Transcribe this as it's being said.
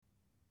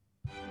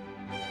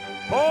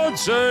Pod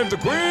Save the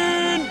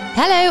Queen!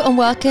 Hello and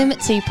welcome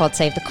to Pod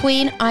Save the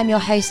Queen. I'm your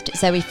host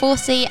Zoe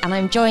Forsey and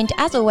I'm joined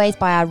as always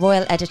by our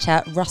royal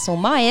editor Russell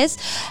Myers.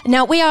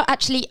 Now we are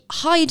actually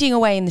hiding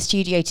away in the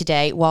studio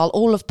today while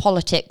all of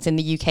politics in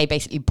the UK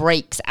basically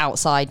breaks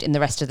outside in the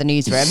rest of the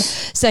newsroom.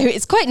 So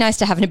it's quite nice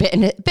to have a bit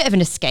of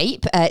an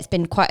escape. It's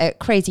been quite a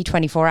crazy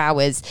 24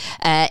 hours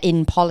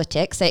in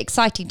politics. So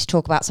exciting to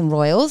talk about some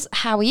royals.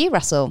 How are you,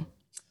 Russell?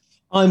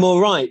 I'm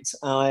all right.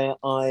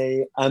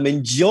 I am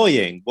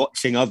enjoying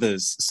watching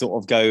others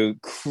sort of go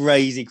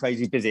crazy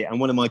busy. And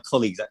one of my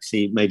colleagues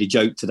actually made a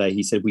joke today.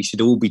 He said we should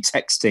all be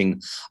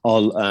texting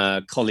our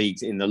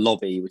colleagues in the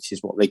lobby, which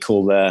is what they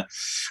call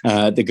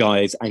the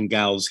guys and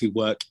gals who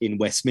work in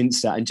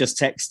Westminster, and just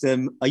text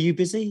them, "Are you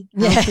busy?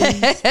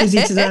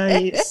 Busy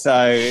today?" So,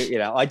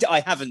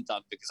 I haven't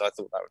done because I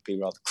thought that would be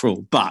rather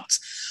cruel. But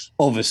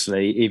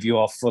obviously, if you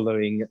are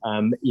following,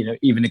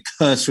 even a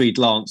cursory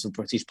glance of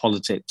British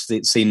politics,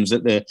 it seems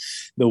that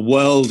the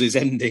world is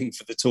ending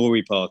for the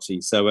Tory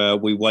party. So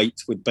we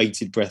wait with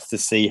bated breath to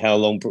see how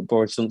long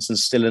Boris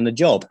Johnson's still in the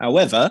job.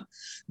 However,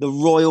 the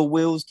royal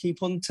wheels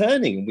keep on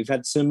turning, and we've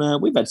had some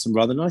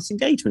rather nice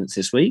engagements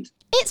this week.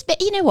 It's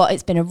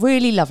been a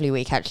really lovely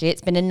week, actually.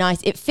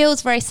 It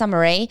feels very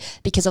summery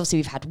because obviously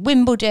we've had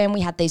Wimbledon,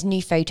 we had those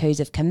new photos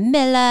of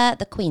Camilla,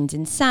 the Queen's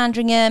in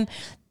Sandringham.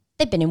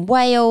 They've been in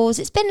Wales.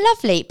 It's been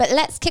lovely. But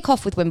let's kick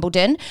off with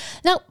Wimbledon.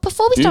 Now,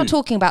 before we start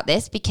talking about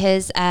this,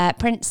 because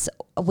Prince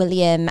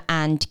William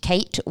and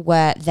Kate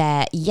were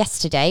there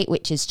yesterday,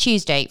 which is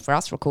Tuesday for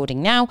us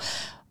recording now.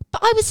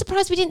 But I was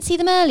surprised we didn't see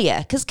them earlier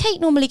because Kate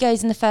normally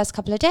goes in the first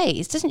couple of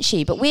days, doesn't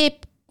she? But we're,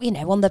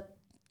 on the...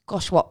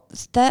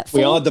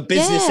 We are the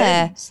business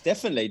ends,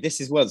 definitely.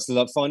 This is it's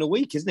the final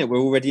week, isn't it? We're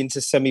already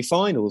into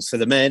semi-finals for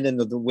the men, and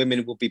the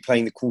women will be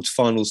playing the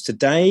quarterfinals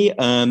today.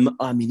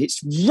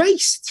 It's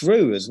raced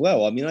through as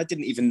well. I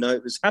didn't even know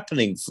it was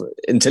happening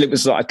until it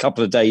was like a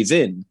couple of days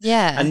in.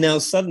 Yeah. And now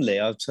suddenly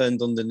I've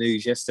turned on the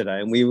news yesterday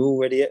and we were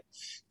already at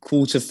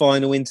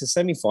quarterfinal into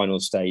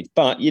semi-final stage.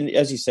 But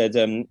as you said,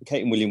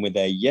 Kate and William were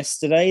there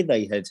yesterday.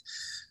 They had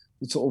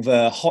sort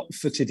of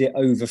hot-footed it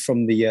over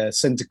from the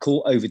centre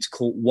court over to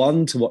court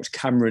one to watch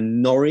Cameron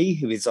Norrie,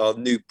 who is our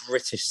new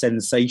British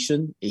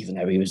sensation, even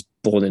though he was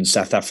born in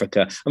South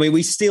Africa.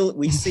 We seem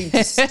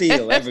to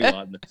steal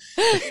everyone.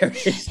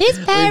 His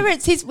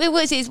parents, his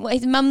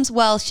mum's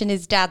Welsh and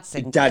his dad's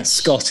English. Dad's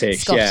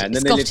Scottish, yeah. And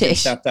then they lived in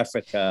South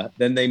Africa.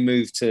 Then they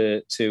moved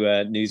to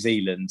New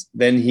Zealand.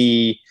 Then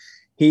he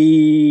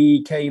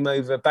came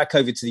back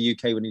over to the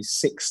UK when he was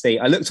 16.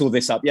 I looked all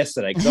this up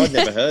yesterday because I'd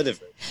never heard of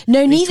him.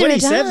 No, neither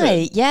had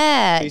I.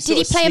 Yeah. Did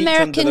he play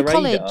American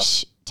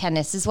college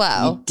tennis as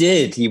well? He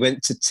did. He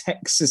went to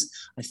Texas.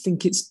 I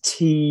think it's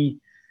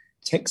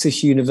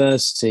Texas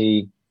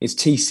University. It's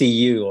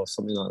TCU or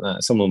something like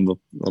that.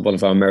 One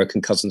of our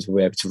American cousins will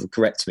be able to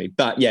correct me.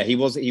 But yeah, he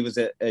was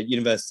at a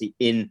university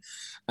in...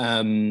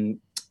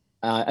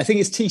 I think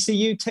it's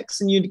TCU,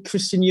 Texas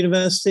Christian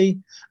University,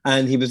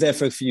 and he was there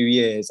for a few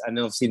years. And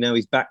obviously now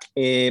he's back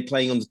here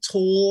playing on the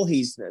tour.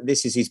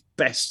 This is his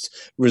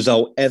best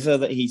result ever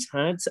that he's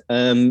had.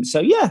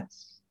 So yeah,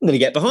 I'm going to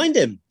get behind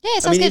him. Yeah,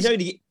 sounds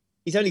good.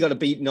 He's only got to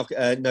beat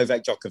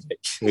Novak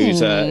Djokovic,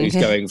 who's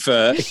going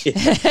for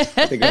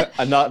I think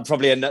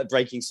probably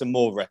breaking some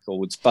more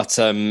records. But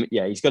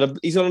he's got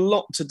a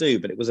lot to do.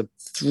 But it was a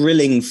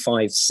thrilling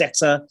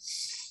 5-setter.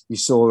 You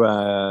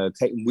saw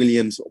Kate and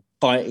William sort of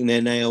biting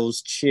their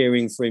nails,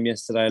 cheering for him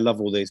yesterday. I love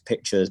all these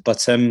pictures.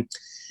 But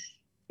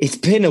it's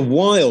been a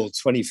wild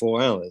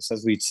 24 hours,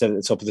 as we said at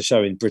the top of the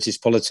show, in British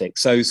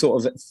politics. So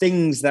sort of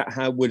things that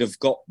would have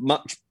got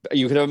much...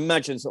 You can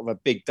imagine sort of a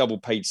big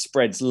double-page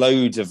spreads,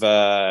 loads of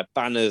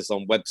banners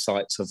on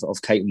websites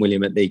of Kate and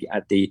William at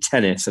the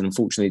tennis. And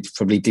unfortunately, it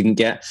probably didn't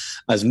get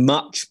as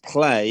much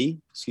play,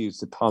 excuse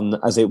the pun,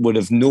 as it would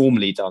have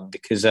normally done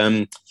because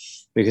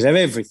of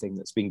everything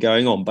that's been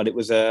going on. But it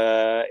was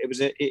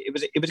good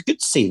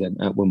to see them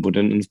at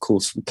Wimbledon. And of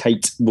course,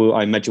 Kate,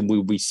 I imagine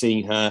we'll be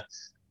seeing her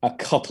a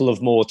couple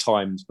of more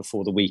times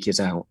before the week is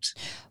out.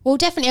 Well,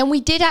 definitely. And we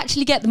did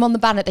actually get them on the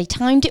banner. They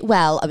timed it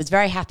well. I was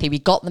very happy. We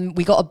got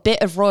a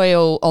bit of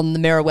royal on the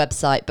Mirror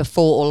website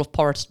before all of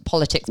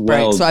politics broke.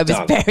 Well so I was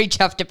done. very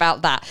chuffed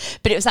about that.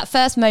 But it was that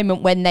first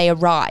moment when they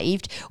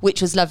arrived,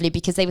 which was lovely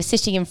because they were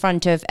sitting in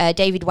front of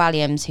David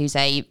Walliams, who's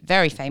a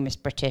very famous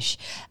British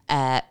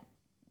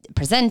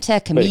presenter,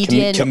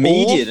 comedian,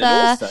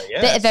 author,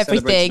 bit of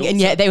everything. And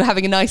yet they were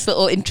having a nice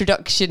little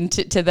introduction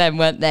to them,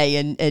 weren't they?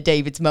 And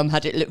David's mum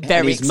had it look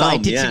very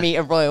excited to meet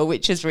a royal,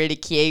 which was really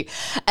cute.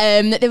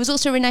 There was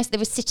also really nice, they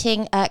were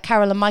sitting,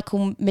 Carol and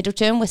Michael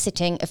Middleton were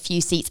sitting a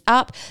few seats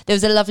up. There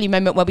was a lovely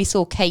moment where we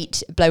saw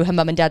Kate blow her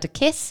mum and dad a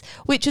kiss,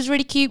 which was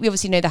really cute. We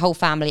obviously know the whole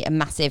family are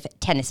massive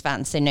tennis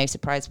fans, so no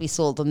surprise we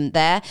saw them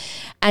there.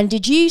 And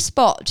did you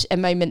spot a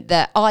moment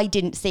that I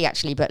didn't see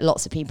actually, but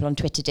lots of people on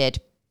Twitter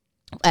did?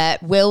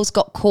 Will's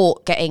got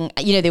caught getting,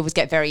 they always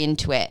get very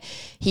into it.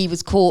 He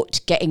was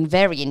caught getting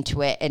very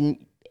into it,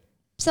 and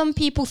some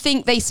people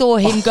think they saw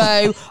him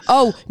go,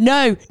 oh,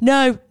 no,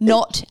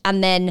 not.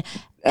 And then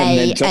And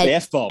then drop the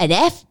F-bomb. An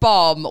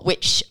F-bomb,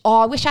 which,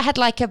 I wish I had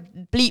like a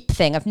bleep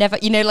thing. I've never,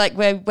 like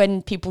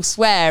when people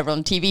swear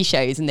on TV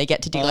shows and they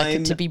get to do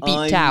to be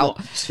beeped out.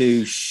 I'm not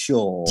too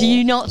sure. Do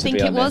you not think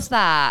it was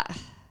that?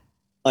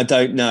 I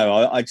don't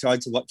know. I tried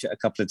to watch it a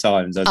couple of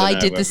times. I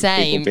did the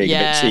same. Being a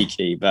bit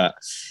cheeky, but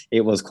it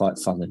was quite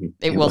funny.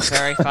 It was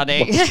very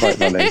funny. It was quite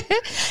funny.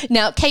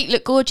 Now, Kate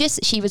looked gorgeous.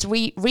 She was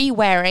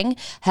re-wearing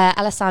her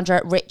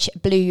Alessandra Rich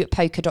blue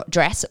polka dot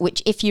dress,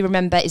 which, if you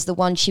remember, is the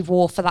one she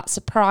wore for that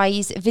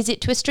surprise visit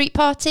to a street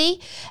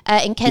party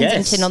in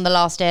Kensington on the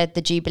last day of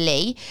the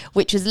Jubilee,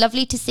 which was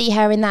lovely to see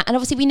her in that. And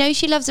obviously, we know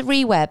she loves a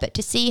re-wear, but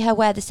to see her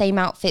wear the same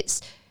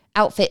outfit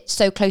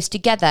so close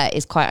together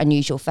is quite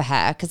unusual for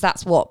her, because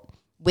that's what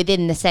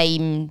within the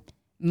same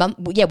month,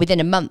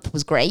 within a month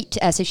was great.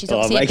 So she's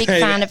obviously a big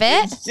fan of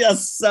it. It's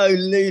just so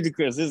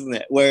ludicrous, isn't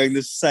it? Wearing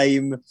the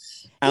same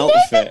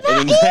outfit.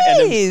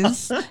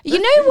 Is. You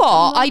know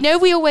what? I know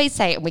we always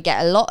say it,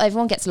 and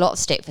everyone gets a lot of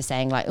stick for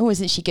saying like, oh,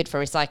 isn't she good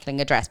for recycling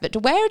a dress? But to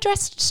wear a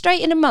dress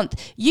straight in a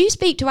month, you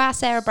speak to our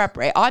Sarah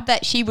Bradbury, I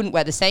bet she wouldn't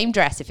wear the same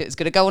dress if it was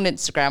going to go on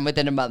Instagram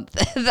within a month.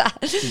 that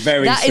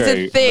is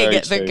a thing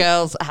that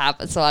girls have,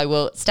 so I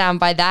will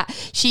stand by that.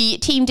 She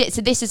teamed it,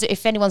 so this is,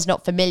 if anyone's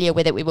not familiar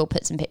with it, we will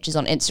put some pictures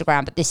on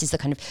Instagram, but this is the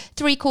kind of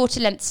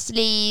 3/4 length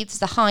sleeves,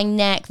 the high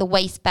neck, the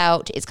waist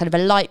belt. It's kind of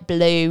a light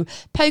blue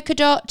polka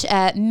dot,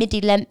 midi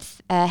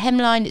length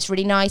hemline. It's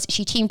really nice.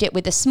 She teamed it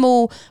with a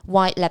small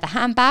white leather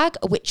handbag,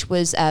 which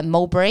was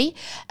Mulberry,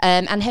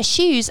 and her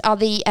shoes are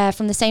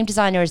from the same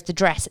designer as the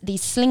dress,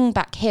 these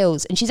slingback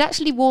heels, and she's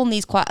actually worn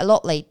these quite a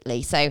lot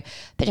lately, so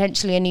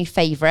potentially a new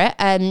favourite.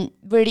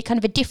 Really kind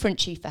of a different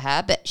shoe for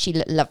her, but she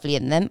looked lovely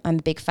in them. I'm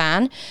a big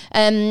fan.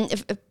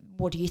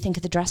 What do you think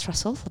of the dress,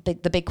 Russell?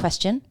 The big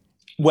question.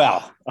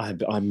 Well,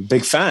 I'm a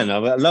big fan. I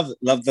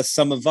love the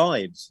summer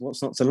vibes.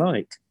 What's not to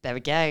like? There we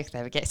go.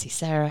 See,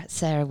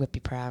 Sarah would be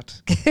proud.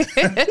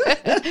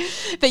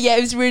 But yeah,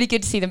 it was really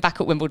good to see them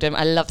back at Wimbledon.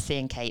 I love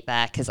seeing Kate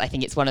there, because I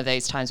think it's one of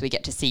those times we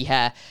get to see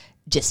her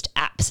just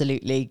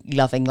absolutely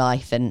loving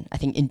life, and I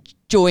think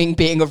enjoying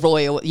being a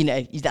royal.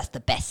 That's the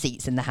best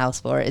seats in the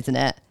house for it, isn't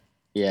it?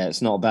 Yeah,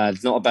 it's not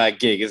a bad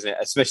gig, isn't it?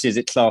 Especially as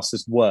it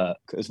classes work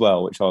as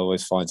well, which I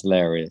always find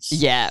hilarious.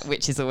 Yeah,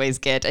 which is always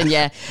good. And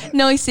yeah,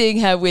 nice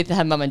seeing her with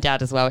her mum and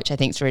dad as well, which I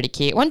think is really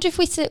cute. I wonder if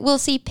we'll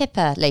see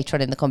Pippa later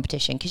on in the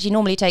competition, because she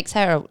normally takes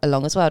her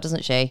along as well,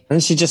 doesn't she?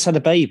 And she just had a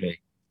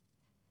baby.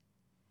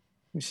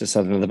 She's just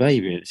had another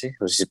baby, isn't she?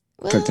 Or she's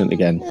pregnant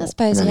again? I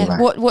suppose, anyway.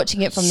 Yeah.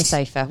 Watching it from the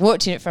sofa.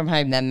 Watching it from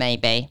home then,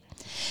 maybe.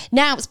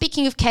 Now,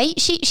 speaking of Kate,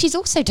 she's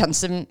also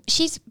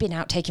she's been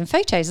out taking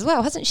photos as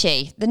well, hasn't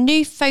she? The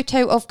new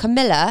photo of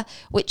Camilla,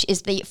 which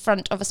is the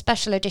front of a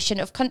special edition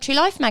of Country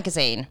Life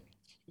magazine.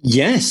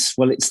 Yes,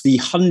 well, it's the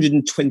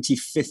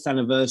 125th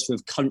anniversary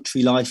of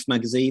Country Life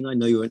magazine. I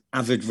know you're an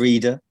avid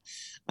reader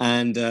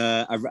and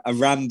a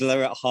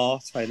rambler at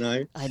heart, I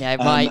know. I know,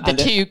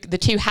 the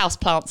two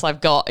houseplants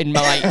I've got in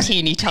my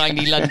teeny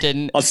tiny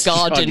London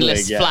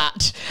gardenless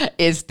flat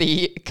is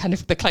the kind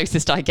of the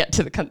closest I get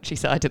to the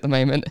countryside at the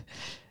moment.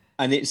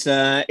 And it's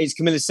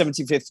Camilla's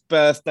 75th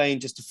birthday in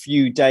just a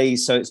few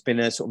days, so it's been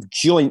a sort of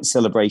joint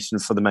celebration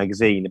for the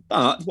magazine.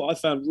 But what I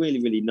found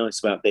really, really nice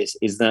about this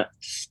is that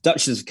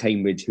Duchess of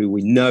Cambridge, who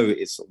we know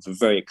is sort of a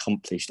very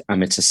accomplished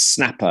amateur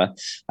snapper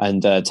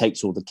and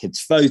takes all the kids'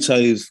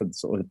 photos for the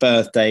sort of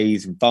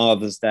birthdays and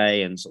Father's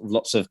Day and sort of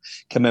lots of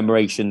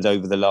commemorations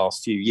over the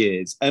last few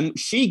years,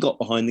 she got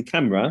behind the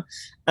camera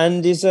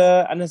and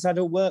has had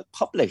her work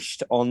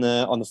published on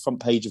the front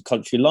page of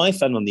Country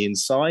Life and on the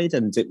inside,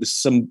 and it was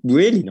some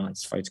really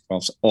nice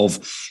photographs of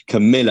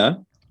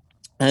Camilla.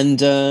 And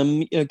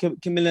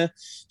Camilla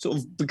sort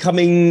of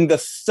becoming the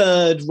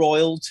third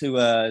royal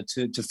to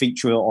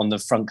feature on the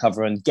front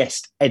cover and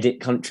guest edit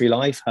Country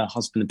Life. Her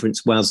husband, Prince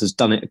of Wales, has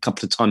done it a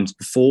couple of times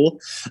before.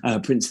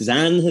 Princess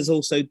Anne has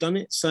also done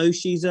it, so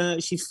she's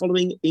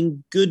following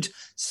in good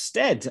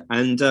stead.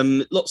 And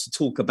lots of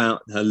talk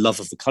about her love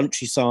of the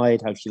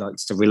countryside, how she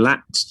likes to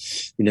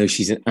relax.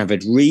 She's an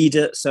avid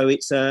reader, so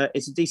it's a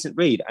decent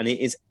read, and it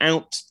is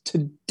out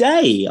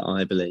today,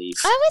 I believe.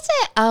 Oh, is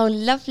it? Oh,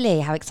 lovely!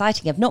 How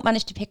exciting! I've not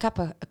managed to pick up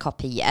a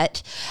copy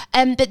yet,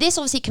 but this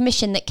obviously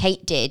commission that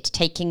Kate did,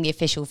 taking the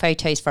official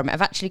photos from it,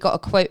 I've actually got a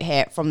quote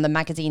here from the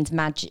magazine's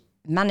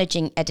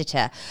managing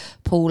editor,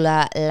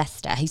 Paula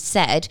Lester, who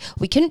said,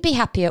 "We couldn't be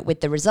happier with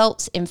the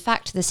results. In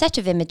fact, the set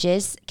of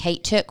images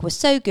Kate took was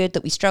so good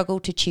that we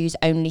struggled to choose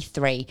only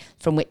 3,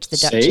 from which the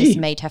Duchess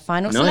made her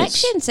final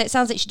selection." So it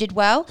sounds like she did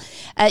well.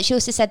 She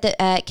also said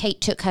that Kate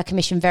took her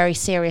commission very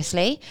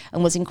seriously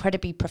and was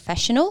incredibly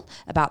professional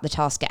about the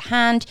task at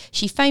hand.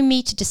 She phoned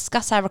me to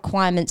discuss our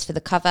requirements for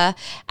the cover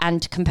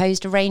and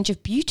composed a range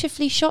of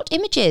beautifully shot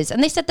images.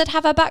 And they said they'd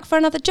have her back for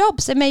another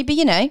job. So maybe,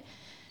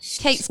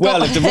 Kate's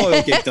got... if the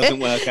royal gig doesn't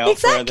work out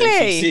exactly. for her,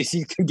 then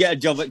she can get a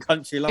job at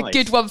Country Life. A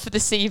good one for the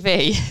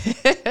CV,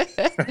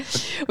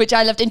 which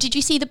I loved. And did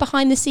you see the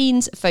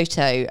behind-the-scenes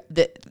photo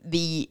that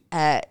the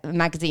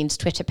magazine's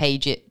Twitter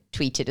page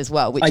tweeted as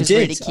well, which was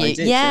really cute.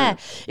 Yeah.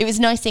 It was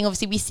nice seeing,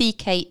 obviously we see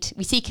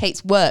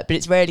Kate's work, but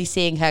it's rarely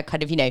seeing her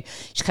kind of,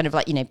 she's kind of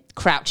like,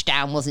 crouched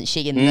down, wasn't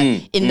she, in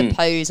the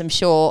pose. I'm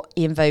sure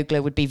Ian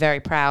Vogler would be very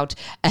proud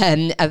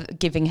of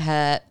giving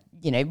her,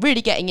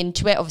 really getting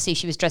into it. Obviously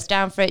she was dressed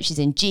down for it. She's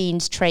in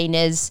jeans,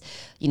 trainers,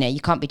 you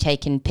can't be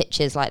taking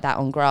pictures like that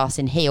on grass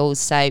in heels.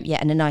 So yeah,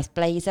 and a nice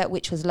blazer,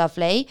 which was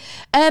lovely.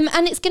 And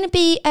it's going to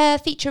be a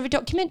feature of a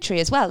documentary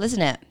as well,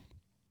 isn't it?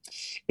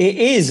 It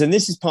is, and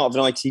this is part of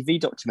an ITV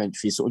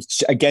documentary, sort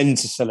of again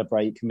to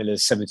celebrate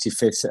Camilla's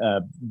 75th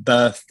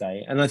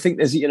birthday. And I think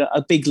there's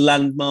a big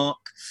landmark.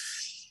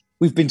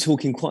 We've been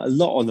talking quite a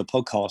lot on the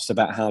podcast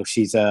about how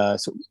she's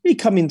sort of really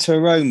come into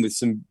her own with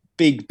some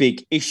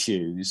big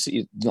issues.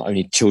 Not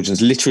only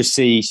children's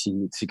literacy,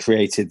 she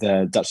created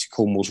the Duchy of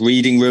Cornwall's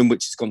reading room,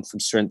 which has gone from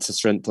strength to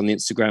strength on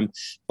Instagram,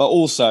 but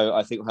also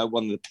I think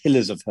one of the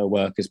pillars of her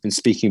work has been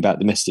speaking about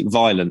domestic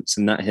violence,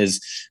 and that has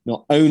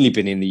not only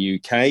been in the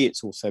UK,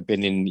 it's also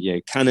been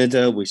in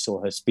Canada. We saw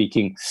her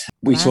speaking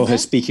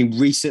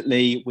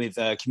recently with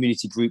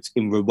community groups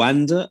in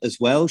Rwanda as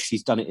well.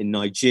 She's done it in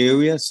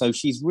Nigeria, so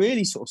she's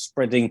really sort of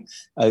spreading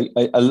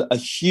a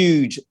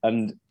huge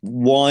and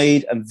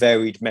wide and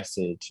varied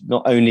message,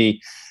 not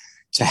only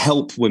to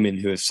help women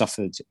who have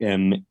suffered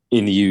in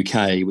the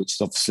UK, which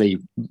is obviously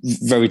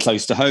very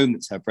close to home.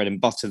 It's her bread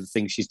and butter, the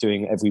things she's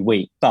doing every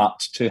week. But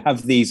to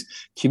have these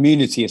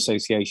community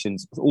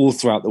associations all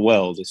throughout the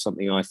world is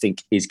something I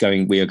think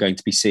we are going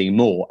to be seeing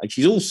more. And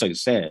she's also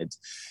said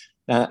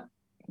that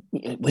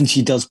when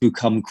she does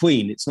become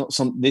queen,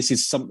 this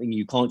is something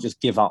you can't just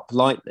give up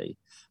lightly.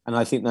 And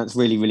I think that's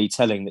really, really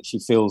telling, that she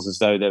feels as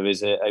though there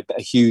is a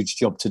huge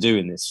job to do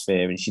in this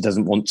sphere, and she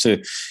doesn't want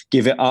to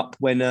give it up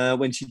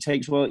when she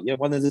takes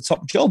one of the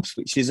top jobs,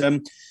 which is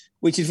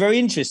very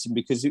interesting,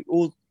 because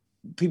all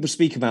people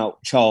speak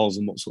about Charles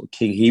and what sort of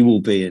king he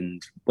will be,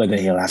 and whether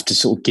he'll have to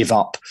sort of give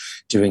up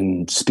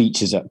doing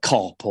speeches at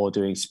COP or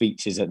doing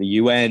speeches at the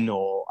UN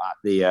or at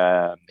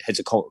the heads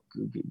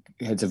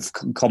of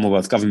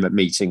Commonwealth government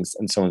meetings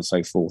and so on and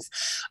so forth.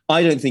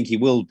 I don't think he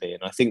will be,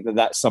 and I think that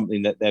that's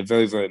something that they're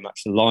very, very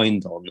much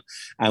aligned on,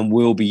 and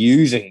will be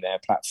using their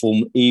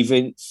platform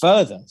even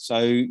further. So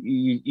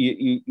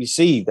you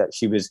see that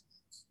she was,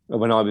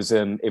 when I was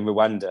in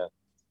Rwanda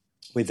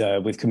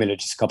with Camilla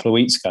just a couple of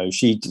weeks ago,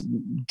 she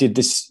did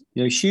this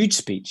huge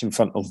speech in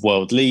front of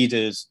world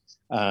leaders,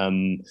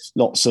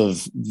 lots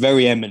of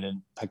very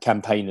eminent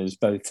campaigners,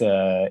 both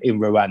in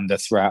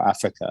Rwanda, throughout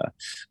Africa,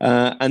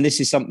 and this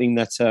is something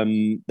that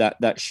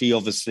that she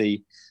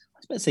obviously,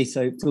 let's say,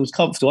 so feels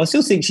comfortable. I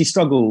still think she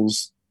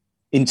struggles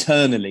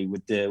internally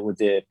with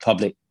the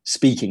public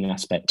speaking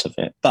aspect of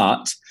it,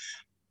 but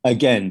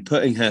again,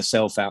 putting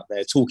herself out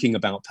there, talking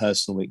about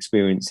personal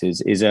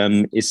experiences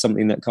is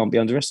something that can't be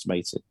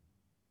underestimated.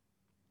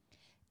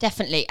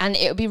 Definitely. And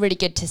it would be really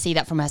good to see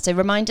that from her. So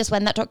remind us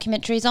when that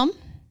documentary is on.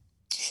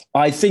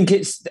 I think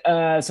it's,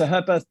 so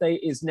her birthday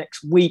is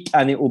next week,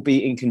 and it will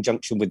be in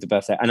conjunction with the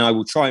birthday. And I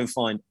will try and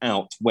find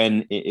out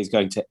when it is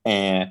going to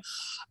air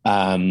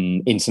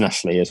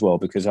internationally as well,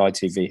 because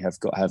ITV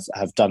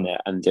have done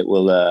it, and it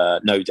will,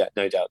 no doubt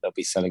they'll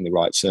be selling the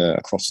rights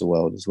across the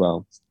world as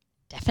well.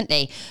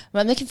 Definitely. Well,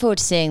 I'm looking forward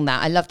to seeing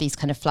that. I love these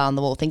kind of fly on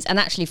the wall things. And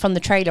actually, from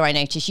the trailer, I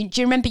noticed, do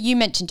you remember you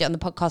mentioned it on the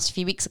podcast a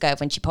few weeks ago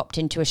when she popped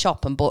into a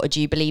shop and bought a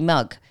Jubilee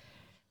mug?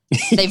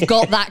 They've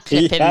got that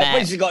clip in there.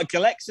 Well, she's got a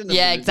collection of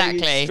them.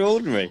 Exactly.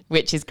 Extraordinary.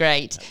 Which is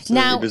great. Absolutely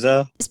now,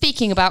 bizarre.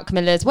 Speaking about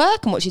Camilla's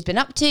work and what she's been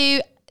up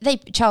to,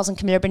 Charles and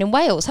Camilla have been in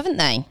Wales, haven't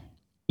they?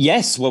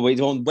 Yes, well,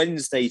 it's on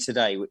Wednesday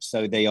today,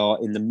 so they are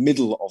in the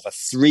middle of a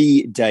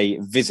 3-day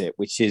visit,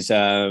 which is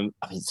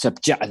it's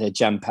a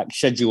jam-packed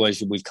schedule,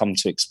 as we've come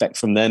to expect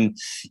from them.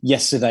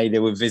 Yesterday, they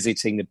were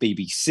visiting the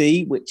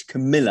BBC, which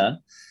Camilla,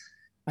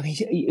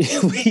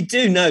 we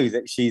do know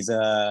that she's,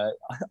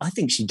 I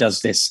think she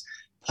does this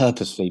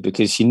purposefully,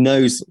 because she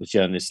knows that the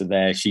journalists are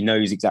there. She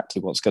knows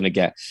exactly what's going to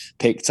get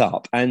picked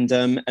up. And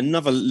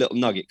another little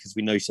nugget, because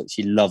we know that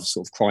she loves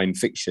sort of crime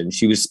fiction.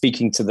 She was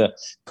speaking to the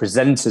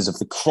presenters of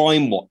the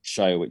Crime Watch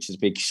show, which is a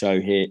big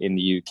show here in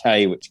the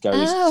UK, which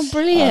goes... Oh,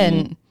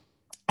 brilliant.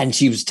 And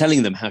she was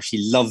telling them how she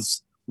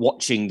loves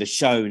watching the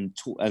show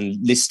and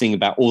listening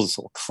about all the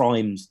sort of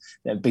crimes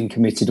that have been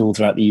committed all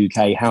throughout the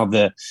UK, how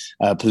the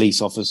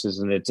police officers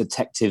and the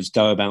detectives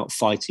go about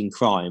fighting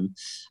crime.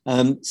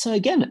 So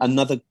again,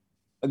 another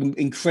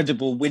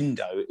incredible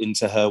window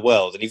into her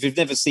world. And if you've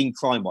never seen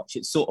Crime Watch,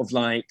 it's sort of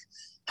like,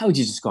 how would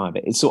you describe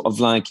it? It's sort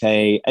of like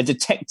a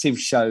detective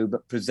show,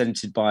 but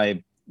presented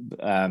by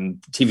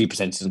TV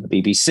presenters on the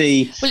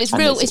BBC. Well, it's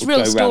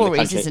real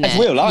stories, isn't it? It's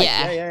real life.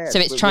 Yeah. So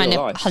it's trying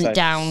to hunt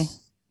down,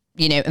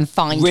 and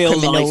find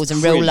criminals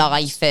in real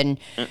life, and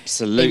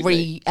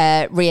absolutely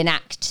they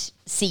reenact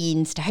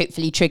scenes to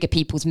hopefully trigger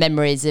people's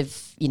memories of,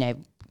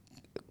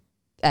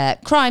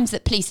 crimes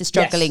that police are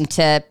struggling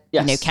to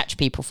catch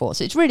people for.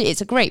 So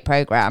it's a great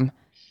program.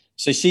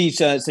 So she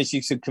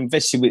should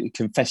confess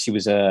she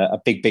was a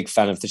big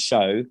fan of the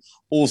show.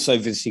 Also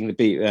visiting the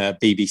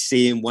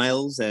BBC in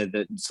Wales,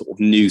 the sort of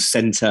new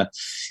centre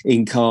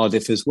in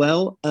Cardiff as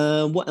well.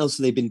 What else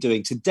have they been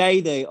doing? Today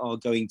they are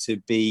going to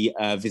be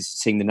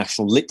visiting the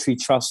National Literary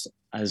Trust.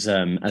 As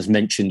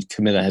mentioned,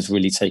 Camilla has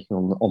really taken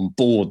on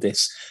board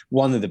this.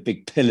 One of the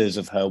big pillars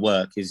of her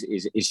work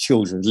is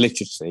children's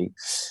literacy.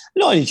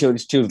 Not only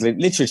children's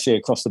literacy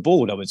across the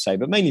board, I would say,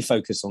 but mainly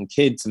focused on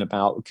kids and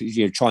about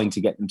trying to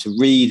get them to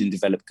read and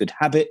develop good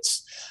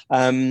habits.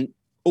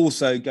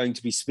 Also going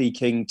to be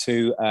speaking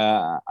to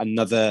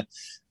another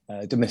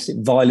domestic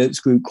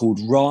violence group called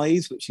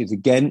Rise, which is,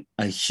 again,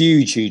 a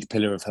huge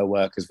pillar of her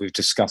work, as we've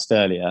discussed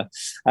earlier.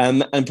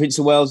 And Prince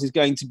of Wales is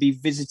going to be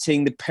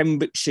visiting the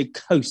Pembrokeshire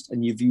coast.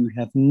 And if you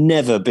have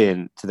never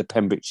been to the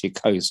Pembrokeshire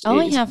coast,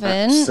 I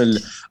haven't.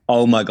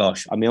 Oh, my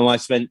gosh. I mean,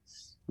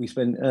 we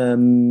spent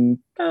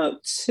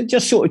about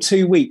just short of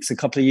 2 weeks a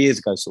couple of years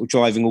ago, sort of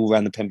driving all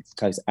around the Pembrokeshire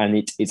coast, and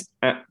it is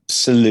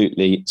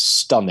absolutely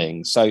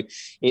stunning. So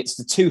it's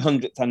the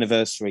 200th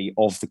anniversary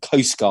of the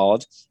Coast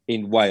Guard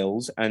in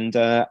Wales, and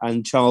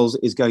Charles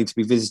is going to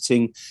be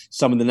visiting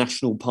some of the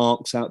national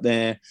parks out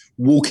there,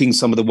 walking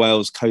some of the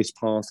Wales coast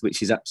path,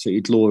 which is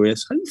absolutely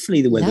glorious.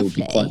 Hopefully the weather will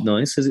be quite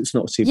nice, as it's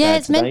not too bad today. Yeah,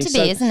 it's meant to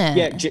be, isn't it?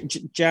 Yeah,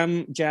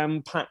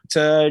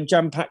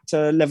 jam-packed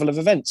level of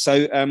events.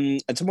 So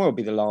tomorrow will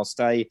be the last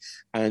day,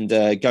 and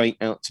going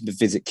out to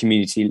visit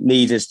community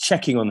leaders,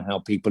 checking on how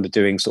people are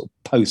doing sort of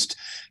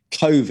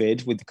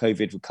post-COVID with the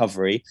COVID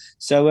recovery.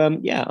 So,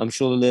 I'm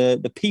sure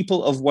the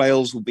people of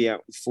Wales will be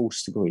out with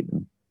force to greet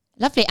them.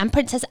 Lovely. And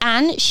Princess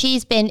Anne,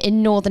 she's been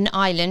in Northern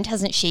Ireland,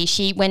 hasn't she?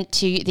 She went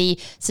to the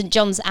St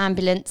John's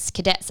Ambulance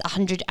Cadets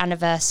 100th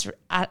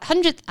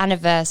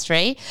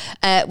anniversary,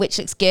 which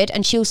looks good.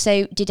 And she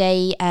also did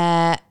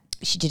a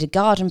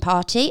garden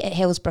party at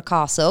Hillsborough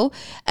Castle.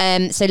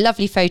 So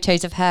lovely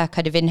photos of her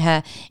kind of in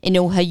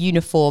all her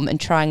uniform and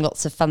trying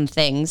lots of fun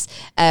things,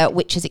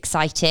 which is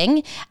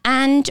exciting.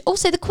 And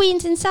also the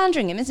Queen's in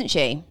Sandringham, isn't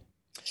she?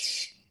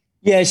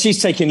 Yeah,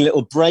 she's taking a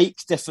little break.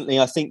 Definitely.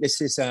 I think this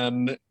is...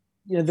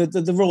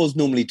 the Royals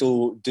normally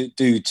do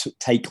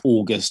take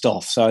August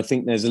off, so I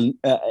think there's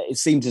it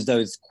seems as though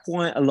there's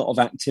quite a lot of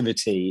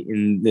activity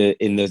in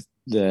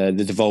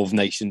the devolved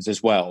nations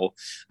as well.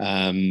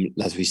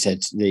 As we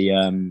said,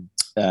 the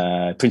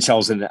Prince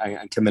Charles and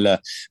Camilla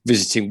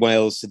visiting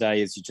Wales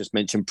today, as you just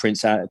mentioned.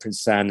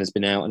 Princess Anne has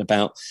been out and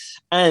about,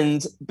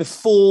 and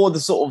before the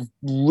sort of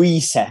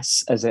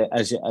recess, as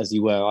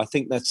you were, I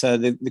think that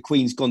the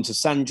Queen's gone to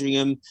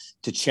Sandringham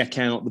to check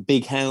out the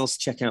big house,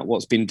 check out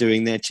what's been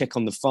doing there, check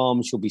on the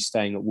farm. She'll be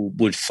staying at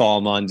Wood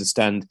Farm, I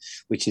understand,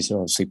 which is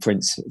obviously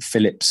Prince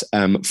Philip's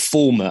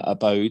former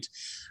abode.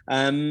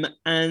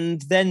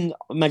 And then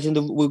imagine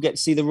we'll get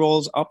to see the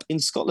Royals up in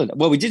Scotland.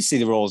 Well, we did see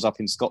the Royals up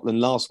in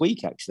Scotland last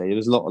week, actually. There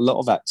was a lot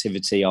of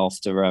activity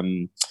after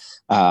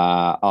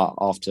Rwanda,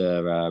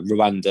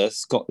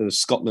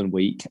 Scotland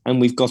week, and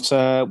we've got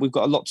a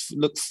lot to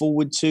look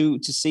forward to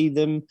see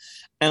them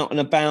out and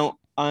about.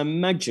 I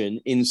imagine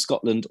in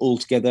Scotland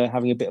altogether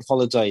having a bit of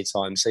holiday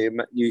time. So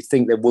you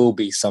think there will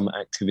be some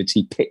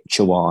activity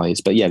picture-wise.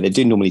 But yeah, they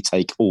do normally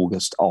take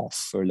August off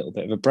for a little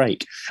bit of a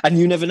break. And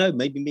you never know,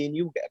 maybe me and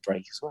you will get a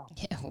break as well.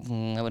 Yeah,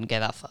 I wouldn't go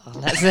that far.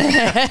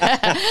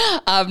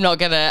 I'm not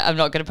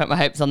gonna put my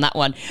hopes on that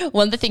one.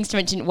 One of the things to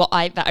mention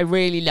that I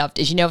really loved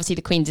is, obviously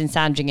the Queen's in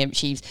Sandringham.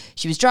 She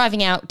was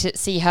driving out to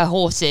see her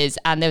horses,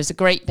 and there was a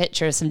great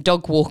picture of some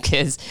dog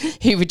walkers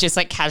who were just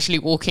like casually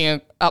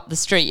walking up the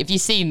street. Have you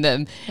seen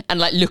them? And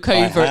like look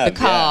over at the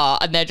car,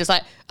 and they're just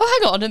like, oh,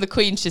 hang on, and the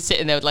Queen's just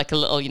sitting there with like a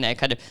little,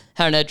 kind of,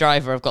 her and her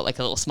driver have got like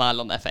a little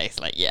smile on their face,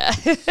 like, yeah.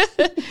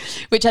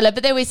 Which I love.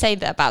 But they always say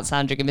that about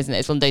Sandringham, isn't it?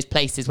 It's one of those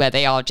places where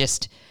they are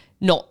just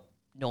not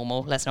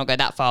normal. Let's not go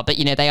that far, but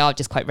they are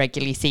just quite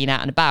regularly seen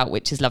out and about,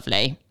 which is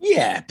lovely.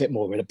 Yeah, a bit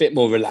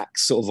more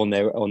relaxed, sort of on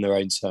their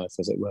own turf,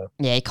 as it were.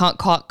 Yeah, you can't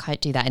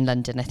quite do that in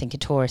London. I think a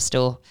tourist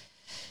or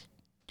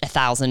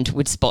 1,000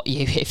 would spot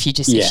you if she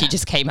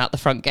just came out the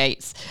front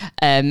gates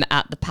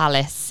at the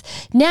palace.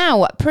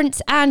 Now,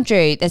 Prince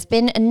Andrew, there's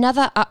been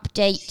another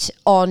update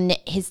on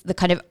the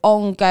kind of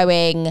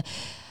ongoing,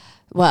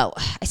 well,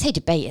 I say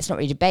debate, it's not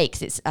really debate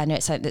because I know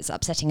it's something that's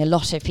upsetting a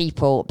lot of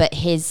people, but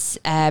his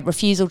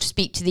refusal to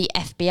speak to the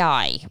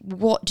FBI.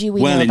 What do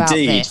we know about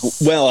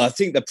this? Well, I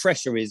think the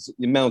pressure is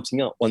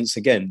mounting up once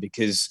again,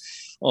 because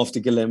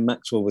after Ghislaine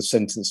Maxwell was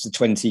sentenced to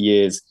 20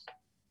 years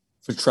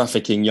for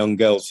trafficking young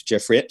girls to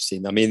Jeffrey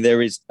Epstein, I mean,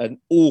 there is an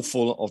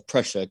awful lot of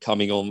pressure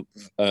coming on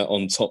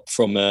top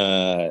from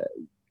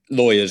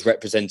lawyers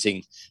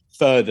representing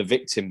further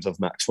victims of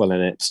Maxwell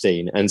and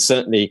Epstein. And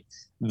certainly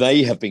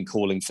they have been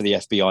calling for the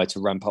FBI to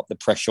ramp up the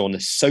pressure on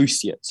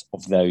associates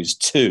of those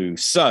two.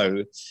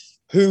 So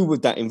who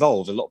would that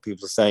involve? A lot of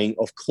people are saying,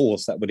 of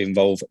course, that would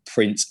involve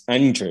Prince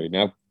Andrew.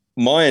 Now,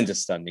 my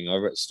understanding, I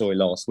read a story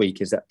last week,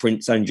 is that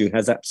Prince Andrew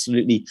has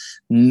absolutely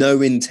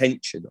no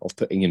intention of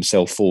putting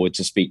himself forward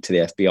to speak to the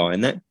FBI.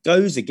 And that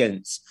goes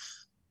against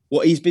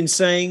what he's been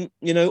saying,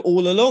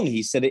 all along.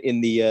 He said it in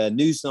the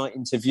Newsnight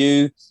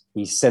interview.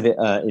 He said it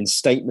in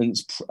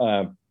statements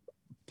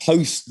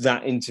post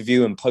that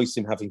interview and post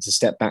him having to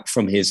step back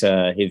from his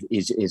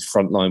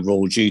frontline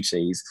royal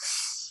duties.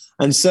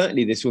 And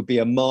certainly this would be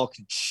a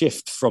marked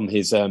shift from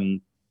his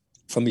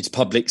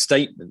public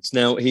statements.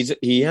 Now,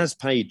 he has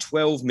paid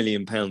 £12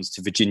 million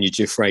to Virginia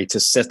Giuffre to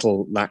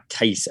settle that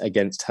case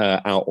against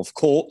her out of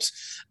court,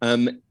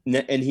 and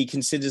he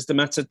considers the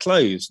matter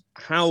closed.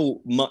 How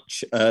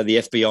much the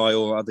FBI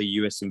or other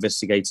US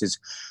investigators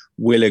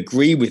will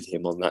agree with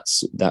him on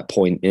that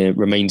point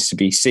remains to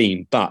be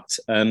seen. But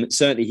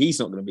certainly he's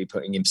not going to be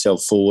putting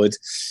himself forward.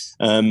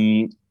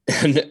 And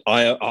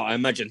I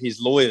imagine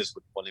his lawyers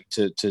would want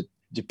him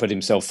to put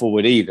himself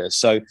forward either.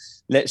 So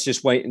let's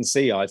just wait and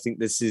see. I think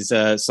this is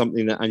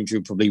something that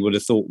Andrew probably would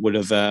have thought would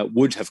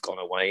have gone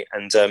away,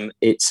 and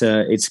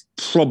it's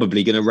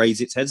probably going to raise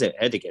its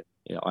head again.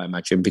 I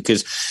imagine,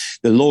 because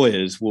the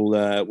lawyers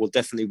will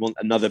definitely want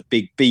another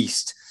big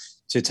beast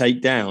to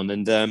take down,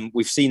 and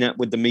we've seen that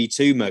with the Me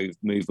Too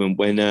movement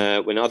when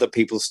other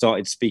people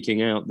started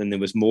speaking out, then there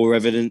was more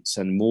evidence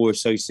and more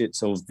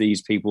associates of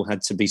these people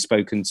had to be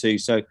spoken to.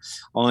 So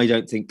I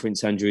don't think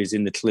Prince Andrew is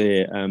in the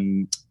clear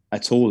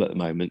at all at the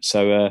moment.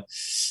 So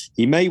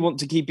he may want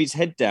to keep his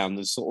head down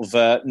and sort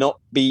of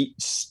not be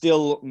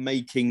still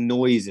making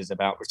noises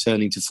about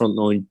returning to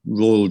frontline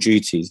royal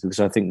duties, because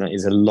I think that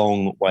is a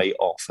long way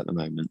off at the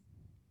moment.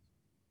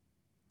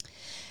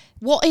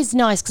 What is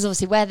nice, because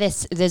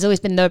obviously there's always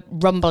been the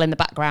rumble in the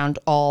background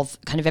of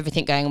kind of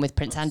everything going on with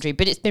Prince Andrew,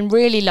 but it's been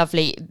really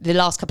lovely the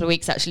last couple of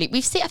weeks, actually.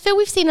 I feel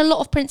we've seen a lot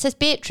of Princess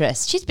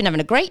Beatrice. She's been having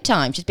a great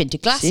time. She's been to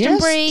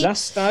Glastonbury.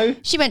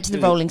 She went to the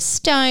Rolling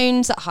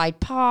Stones at Hyde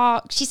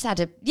Park. She's had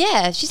a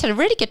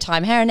really good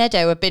time. Her and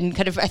Edo have been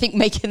kind of, I think,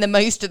 making the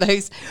most of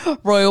those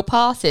royal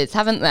passes,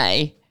 haven't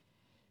they?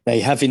 They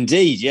have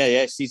indeed,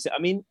 yeah. I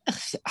mean,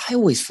 I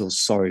always feel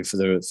sorry for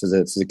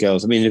the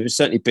girls. I mean, it was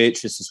certainly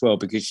Beatrice as well,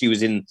 because she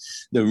was in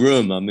the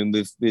room. I mean,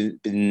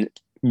 we've been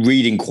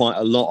reading quite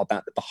a lot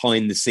about the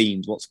behind the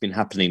scenes, what's been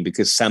happening,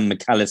 because Sam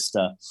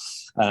McAllister,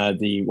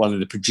 one of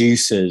the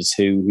producers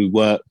who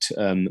worked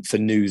for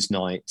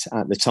Newsnight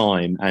at the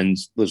time and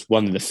was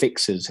one of the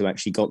fixers who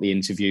actually got the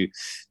interview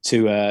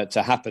to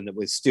happen, that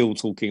we're still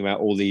talking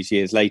about all these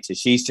years later.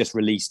 She's just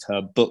released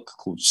her book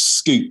called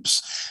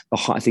Scoops.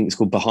 I think it's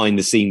called Behind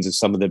the Scenes of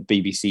Some of the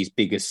BBC's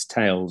Biggest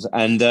Tales.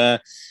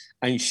 And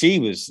she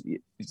was,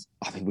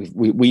 I mean,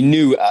 we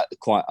knew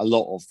quite a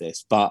lot of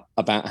this, but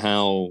about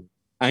how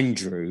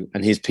Andrew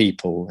and his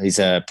people, his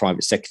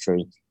private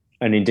secretary,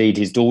 and indeed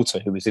his daughter,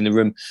 who was in the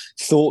room,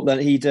 thought that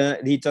he'd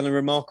done a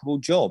remarkable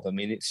job. I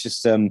mean, it's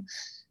just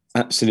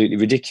absolutely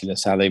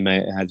ridiculous how they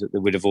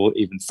would have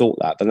even thought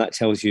that. But that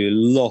tells you a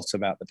lot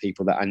about the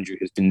people that Andrew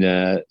has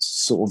been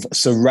sort of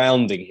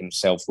surrounding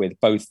himself with,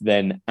 both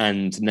then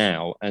and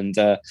now. And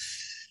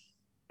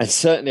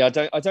certainly, I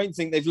don't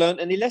think they've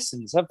learned any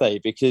lessons, have they?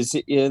 Because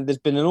there's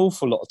been an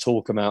awful lot of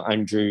talk about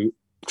Andrew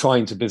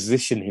trying to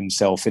position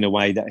himself in a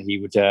way that he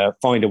would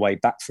find a way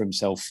back for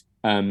himself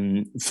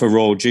for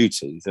royal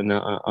duties, and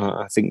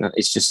I think that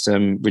is just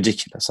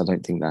ridiculous. I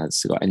don't think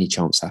that's got any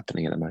chance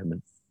happening at the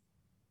moment.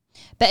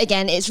 But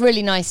again, it's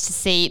really nice to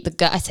see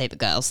I say the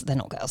girls, they're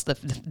not girls,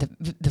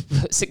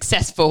 the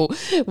successful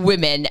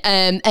women.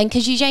 And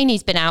because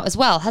Eugenie's been out as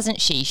well,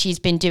 hasn't she? She's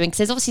been doing, because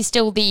there's obviously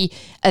still the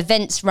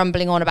events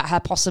rumbling on about her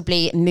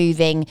possibly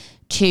moving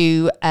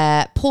to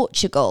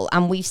Portugal.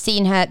 And we've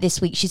seen her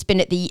this week. She's been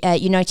at the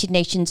United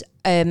Nations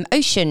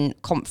Ocean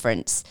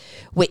Conference,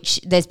 which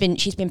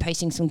she's been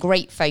posting some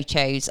great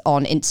photos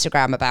on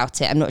Instagram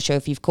about it. I'm not sure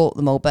if you've caught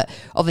them all, but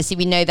obviously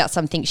we know that's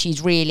something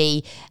she's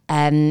really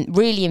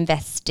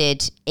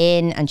invested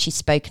in, and she's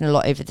spoken a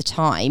lot over the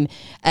time.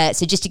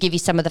 So just to give you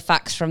some of the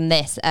facts from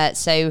this,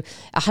 so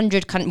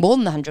more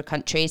than 100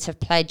 countries have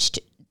pledged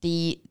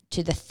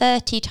to the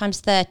 30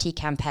 times 30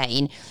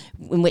 campaign,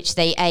 in which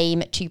they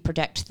aim to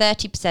protect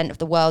 30% of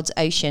the world's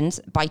oceans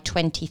by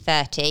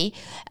 2030,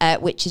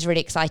 which is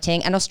really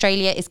exciting. And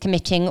Australia is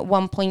committing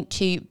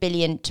 1.2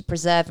 billion to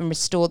preserve and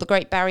restore the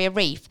Great Barrier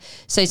Reef.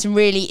 So some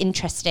really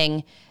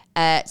interesting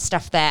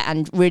stuff there,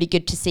 and really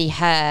good to see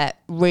her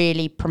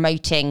really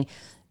promoting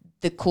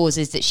the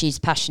causes that she's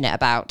passionate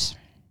about.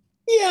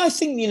 Yeah, I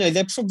think,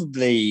 they're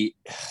probably,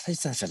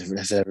 they've had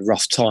a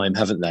rough time,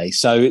 haven't they?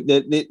 So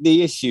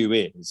the issue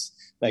is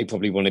they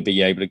probably want to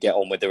be able to get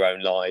on with their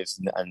own lives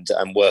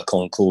and work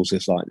on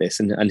causes like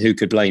this. And who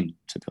could blame them,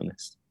 to be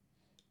honest?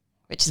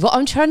 Which is what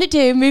I'm trying to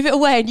do, move it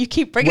away, and you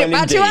keep bringing it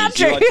back to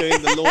Andrew. You are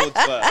doing the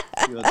Lord's work.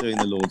 You are doing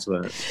the Lord's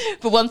work.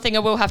 But one thing I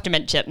will have to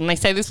mention, and I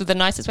say this with the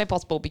nicest way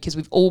possible because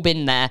we've all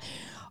been there.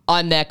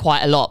 I'm there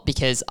quite a lot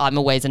because I'm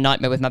always a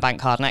nightmare with my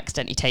bank card and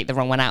accidentally take the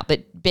wrong one out.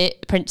 But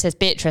Princess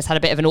Beatrice had a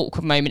bit of an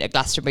awkward moment at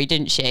Glastonbury,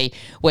 didn't she?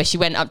 Where she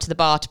went up to the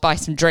bar to buy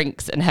some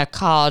drinks and her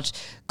card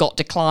got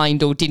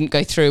declined or didn't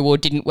go through or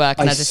didn't work.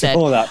 And as I said,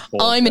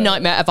 I'm a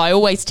nightmare if I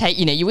always take,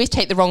 you always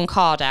take the wrong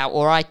card out,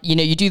 or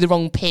you do the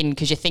wrong pin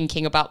because you're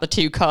thinking about the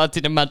two cards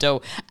in a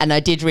muddle. And I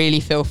did really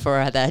feel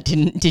for her there,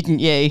 didn't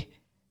you?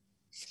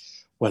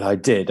 Well, I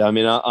did. I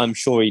mean, I'm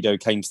sure Edo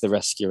came to the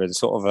rescue and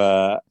sort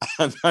of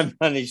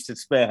managed to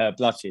spare her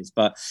blushes.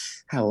 But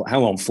how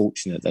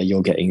unfortunate that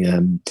you're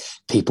getting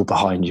people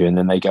behind you and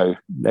then they go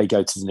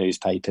to the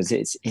newspapers.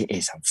 It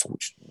is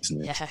unfortunate,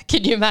 isn't it? Yeah.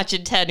 Can you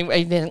imagine turning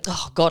away and being,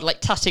 oh God,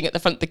 like tutting at the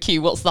front of the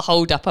queue? What's the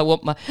hold up? I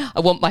want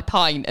my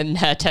pint, and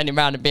her turning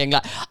around and being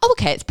like, oh,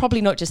 okay, it's probably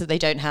not just that they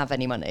don't have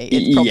any money.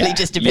 It's probably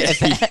just a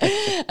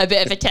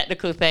bit of a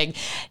technical thing.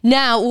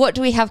 Now, what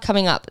do we have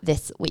coming up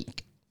this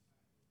week?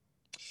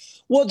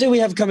 What do we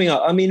have coming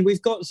up? I mean,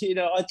 we've got,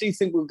 I do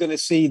think we're going to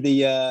see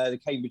the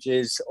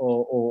Cambridges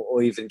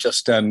or even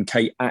just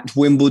Kate at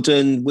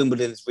Wimbledon.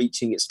 Wimbledon's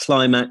reaching its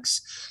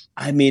climax.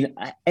 I mean,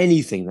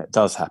 anything that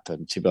does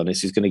happen, to be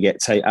honest, is going to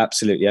get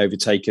absolutely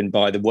overtaken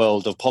by the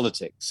world of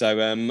politics.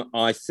 So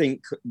I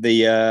think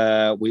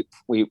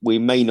we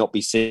may not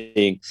be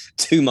seeing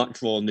too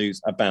much raw news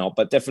about,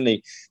 but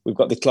definitely we've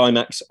got the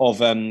climax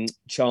of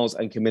Charles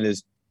and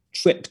Camilla's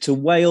trip to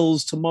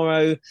Wales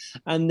tomorrow,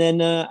 and then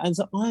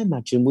as I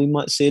imagine we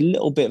might see a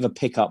little bit of a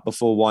pickup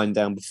before wind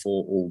down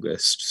before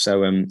August. So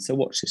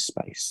watch this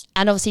space.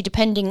 And obviously,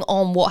 depending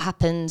on what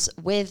happens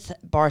with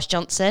Boris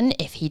Johnson,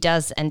 if he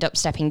does end up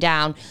stepping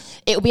down,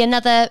 it'll be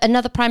another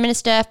Prime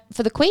Minister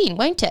for the Queen,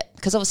 won't it?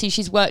 Because obviously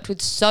she's worked with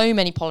so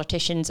many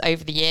politicians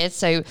over the years,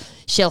 so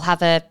she'll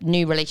have a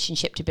new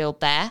relationship to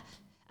build there.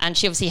 And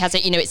she obviously has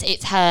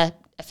it's her.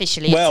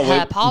 Officially, it's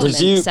her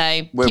parliament,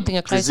 so keeping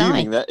a close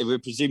eye. We're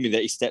presuming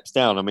that he steps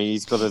down. I mean,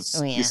 he's got the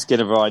skin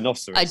of a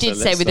rhinoceros. I did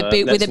say with a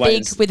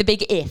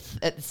big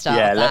if at the start.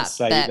 Yeah, of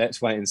that,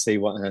 let's wait and see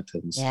what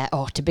happens. Yeah,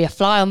 to be a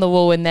fly on the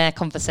wall in their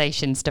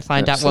conversations to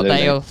find out what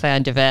they all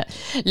found of it.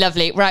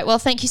 Lovely. Right, well,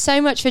 thank you so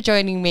much for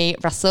joining me,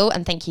 Russell,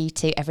 and thank you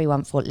to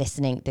everyone for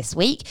listening this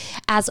week.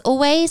 As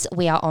always,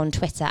 we are on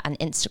Twitter and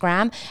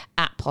Instagram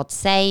at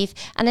PodSave,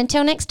 and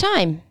until next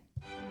time.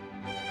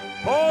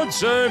 Pod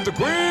save the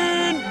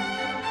Queen!